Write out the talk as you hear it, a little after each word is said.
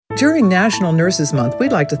During National Nurses Month,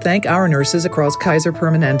 we'd like to thank our nurses across Kaiser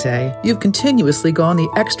Permanente. You've continuously gone the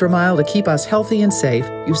extra mile to keep us healthy and safe.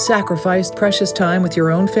 You've sacrificed precious time with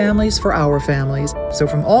your own families for our families. So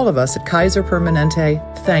from all of us at Kaiser Permanente,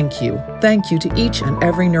 thank you. Thank you to each and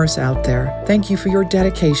every nurse out there. Thank you for your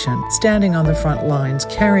dedication, standing on the front lines,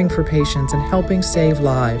 caring for patients, and helping save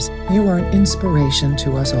lives. You are an inspiration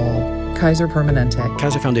to us all. Kaiser Permanente.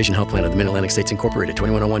 Kaiser Foundation Health Plan of the Mid-Atlantic States Incorporated,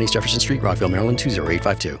 2101 East Jefferson Street, Rockville, Maryland,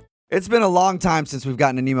 20852. It's been a long time since we've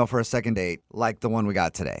gotten an email for a second date like the one we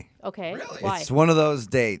got today. Okay. Really? Why? It's one of those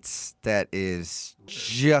dates that is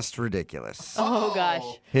just ridiculous. Oh, gosh.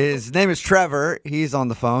 His name is Trevor. He's on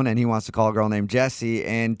the phone, and he wants to call a girl named Jessie.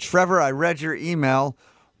 And Trevor, I read your email.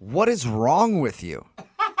 What is wrong with you?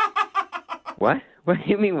 What? What do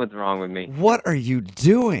you mean what's wrong with me? What are you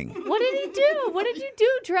doing? What did he do? What did you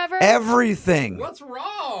do, Trevor? Everything. What's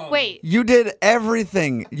wrong? Wait. You did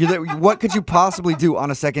everything. What could you possibly do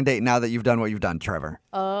on a second date now that you've done what you've done, Trevor?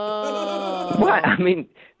 Oh. What? I mean,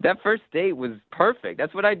 that first date was perfect.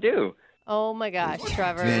 That's what I do. Oh, my gosh,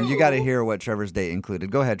 Trevor. Man, you got to hear what Trevor's date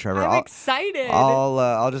included. Go ahead, Trevor. I'm excited.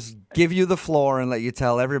 I'll just give you the floor and let you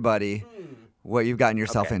tell everybody what you've gotten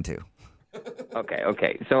yourself into.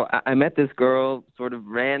 Okay. So I met this girl sort of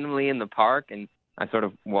randomly in the park, and I sort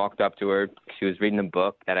of walked up to her. She was reading a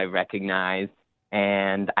book that I recognized,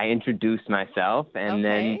 and I introduced myself, and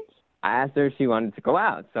then I asked her if she wanted to go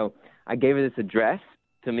out. So I gave her this address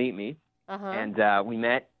to meet me, and we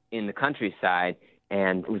met in the countryside,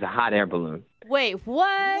 and it was a hot air balloon. Wait,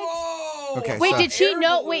 what? Whoa. Okay, Wait, so- did she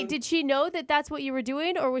know? balloon. Wait, did she know that that's what you were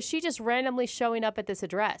doing, or was she just randomly showing up at this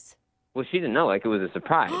address? Well, she didn't know. Like, it was a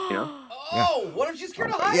surprise, you know? Oh, what if she's scared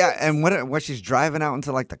of heights? Yeah, and what she's driving out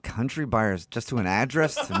into like the country buyers just to an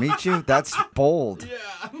address to meet you? That's bold.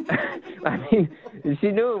 Yeah. I mean,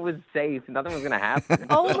 she knew it was safe. Nothing was going to happen.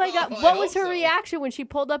 Oh, my God. I What hope was her so. reaction when she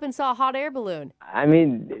pulled up and saw a hot air balloon? I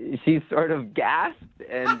mean, she sort of gasped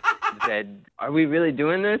and said, "Are we really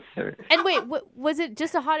doing this?" Or, And wait, was it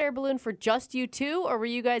just a hot air balloon for just you two, or were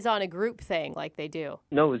you guys on a group thing like they do?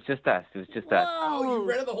 no, it was just us. It was just us. Oh, you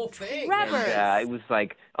rented the whole thing. Trevor. And, it was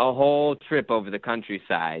like a whole trip over the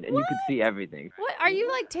countryside, and you could see everything. What? Are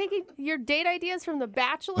you like taking your date ideas from The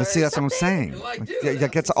Bachelor? Let's or see, that's what I'm something? saying. Like, dude, That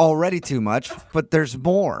that's- gets already too much, but there's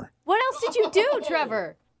more. What else did you do,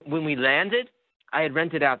 Trevor? When we landed, I had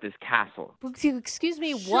rented out this castle. Excuse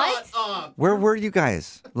me, what? Shut up. Where were you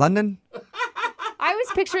guys? London? I was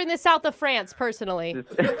picturing the south of France, personally.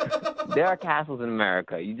 There are castles in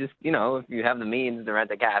America. You just, if you have the means to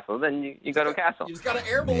rent a castle, then you go to a castle. You just got an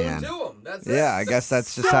air balloon Man. to them. That's it. Yeah, I guess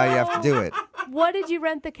that's just how you have to do it. What did you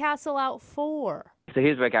rent the castle out for? So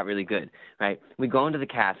here's where it got really good, right? We go into the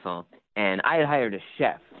castle, and I had hired a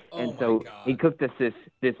chef. And Oh, so my God. he cooked us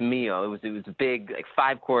this meal. It was a big, like,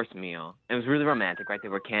 5-course meal. It was really romantic, right?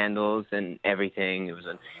 There were candles and everything. It was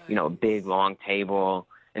a big long table,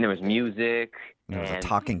 and there was music. There was a and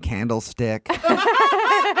talking candlestick.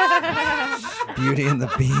 Beauty and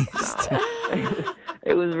the Beast.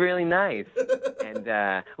 it was really nice. And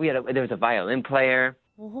there was a violin player.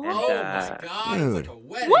 What? Oh, my God. It's like a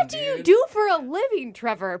wedding, What do you dude. do for a living,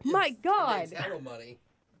 Trevor? My God. Makes hella money.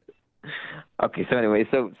 Okay, so anyway,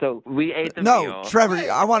 so we ate the No, meal. Trevor,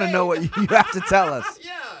 I want to know what you have to tell us.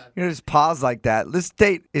 Yeah. You just pause like that. This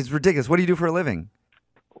date is ridiculous. What do you do for a living?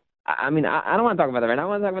 I mean, I don't want to talk about that right now. I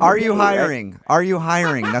want to talk about Are the you date, right? hiring? Are you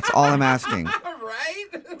hiring? That's all I'm asking. Right?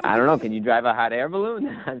 I don't know. Can you drive a hot air balloon?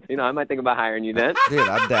 I might think about hiring you then. Dude,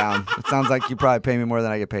 I'm down. It sounds like you probably pay me more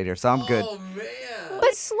than I get paid here, so I'm good. Oh, man.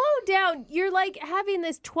 But slow down. You're like having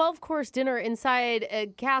this 12-course dinner inside a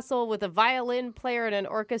castle with a violin player and an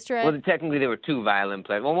orchestra. Well, technically there were 2 violin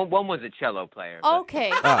players. Well, one was a cello player. but-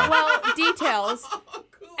 Okay. Oh. Well, details. Cool.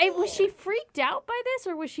 Hey, was she freaked out by this,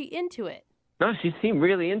 or was she into it? No, she seemed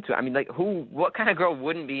really into it. I mean, like, what kind of girl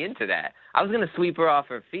wouldn't be into that? I was going to sweep her off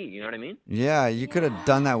her feet, you know what I mean? Yeah, you could have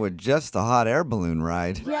done that with just the hot air balloon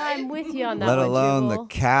ride. Yeah, I'm with you on that Let one, alone the Jubal.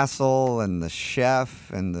 castle and the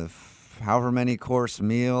chef and the however many course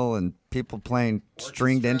meal and people playing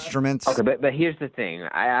stringed Orchestra. instruments. Okay, but here's the thing.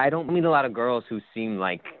 I don't meet a lot of girls who seem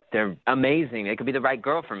like they're amazing. They could be the right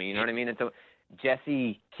girl for me, you know what I mean? And so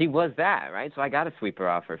Jessie, she was that, right? So I got to sweep her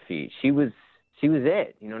off her feet. She was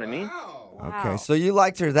it, you know what I mean? Wow. Okay, Wow. so you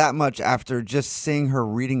liked her that much after just seeing her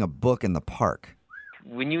reading a book in the park.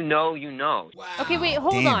 When you know, you know. Wow. Okay, wait,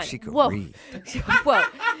 hold Damn, on. she could Whoa. read. Whoa.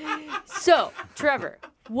 So, Trevor,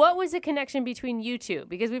 what was the connection between you two?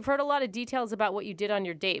 Because we've heard a lot of details about what you did on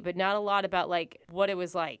your date, but not a lot about, like, what it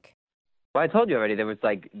was like. Well, I told you already. There was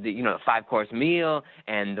like the 5-course meal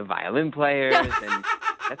and the violin players, and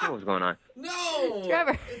that's what was going on. No, No.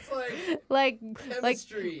 Trevor. It's like Like,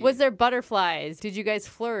 chemistry. was there butterflies? Did you guys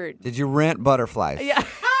flirt? Did you rent butterflies Yeah.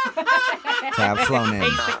 to have flown in?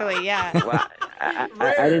 Basically, yeah. Well,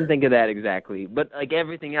 I didn't think of that exactly, but like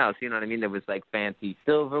everything else, you know what I mean? There was like fancy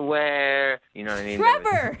silverware, you know what I mean? There was-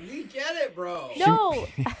 Trevor! We get it, bro. No.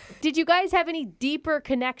 Did you guys have any deeper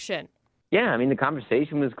connection? Yeah, I mean, the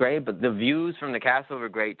conversation was great, but the views from the castle were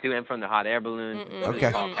great, too, and from the hot air balloon. Okay.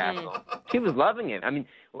 Castle. She was loving it. I mean,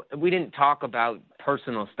 we didn't talk about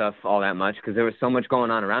personal stuff all that much because there was so much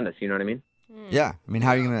going on around us, you know what I mean? Yeah. I mean,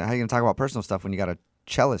 how are you gonna talk about personal stuff when you got a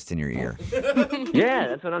cellist in your ear? Yeah,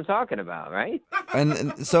 that's what I'm talking about, right?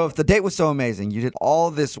 And so if the date was so amazing, you did all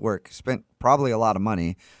this work, spent probably a lot of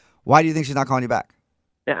money, why do you think she's not calling you back?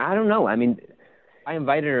 Yeah, I don't know. I mean, I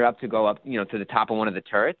invited her up to go up, to the top of one of the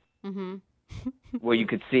turrets. Mm-hmm. Where you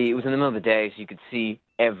could see, it was in the middle of the day, so you could see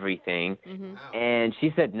everything. Mm-hmm. And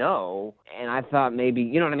she said no. And I thought maybe,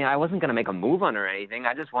 you know what I mean? I wasn't going to make a move on her or anything.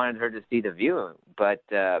 I just wanted her to see the view. But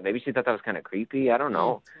maybe she thought that was kind of creepy. I don't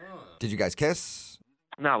know. Did you guys kiss?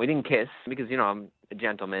 No, we didn't kiss because, I'm a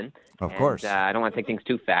gentleman. Of course. I don't want to take things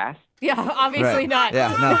too fast. Yeah, obviously Right. not.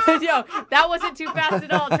 Yeah, no. Yo, that wasn't too fast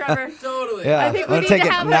at all, Trevor. Totally. Yeah, I think we we'll need take to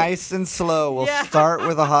it have nice and slow. We'll Yeah. start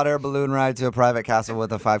with a hot air balloon ride to a private castle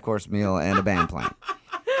with a 5-course meal and a band playing.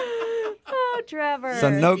 Oh, Trevor. So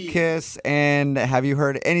no kiss, and have you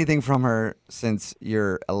heard anything from her since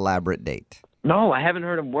your elaborate date? No, I haven't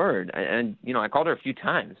heard a word. And I called her a few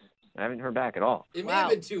times. I haven't heard back at all. It may Wow. have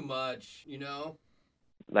been too much, you know?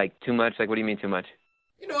 Like, too much? Like, what do you mean too much?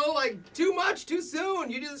 You know, like, too much, too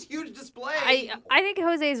soon. You do this huge display. I think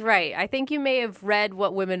Jose's right. I think you may have read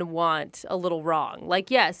what women want a little wrong.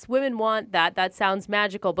 Like, yes, women want that. That sounds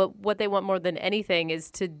magical. But what they want more than anything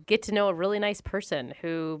is to get to know a really nice person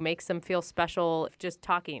who makes them feel special just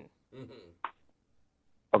talking.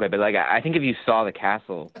 Okay, but like, I think if you saw the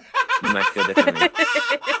castle, you might feel differently.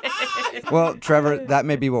 Well, Trevor, that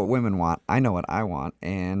may be what women want. I know what I want,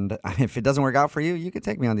 and if it doesn't work out for you, you could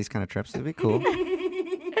take me on these kind of trips. It'd be cool.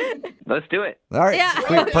 Let's do it. All right, Yeah,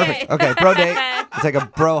 sweet, okay. perfect. Okay, bro date. We'll take a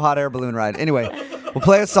bro hot air balloon ride. Anyway, we'll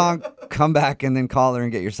play a song, come back, and then call her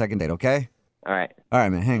and get your second date, okay? All right. All right,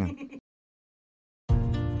 man, hang on.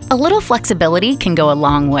 A little flexibility can go a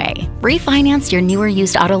long way. Refinance your newer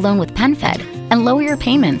used auto loan with PenFed and lower your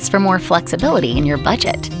payments for more flexibility in your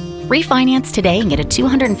budget. Refinance today and get a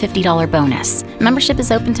 $250 bonus. Membership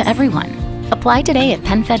is open to everyone. Apply today at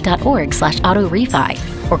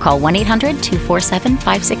penfed.org/auto-refi or call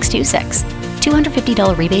 1-800-247-5626.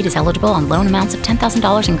 $250 rebate is eligible on loan amounts of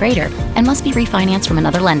 $10,000 and greater and must be refinanced from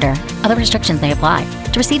another lender. Other restrictions may apply.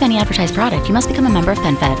 To receive any advertised product, you must become a member of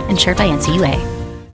PenFed, insured by NCUA.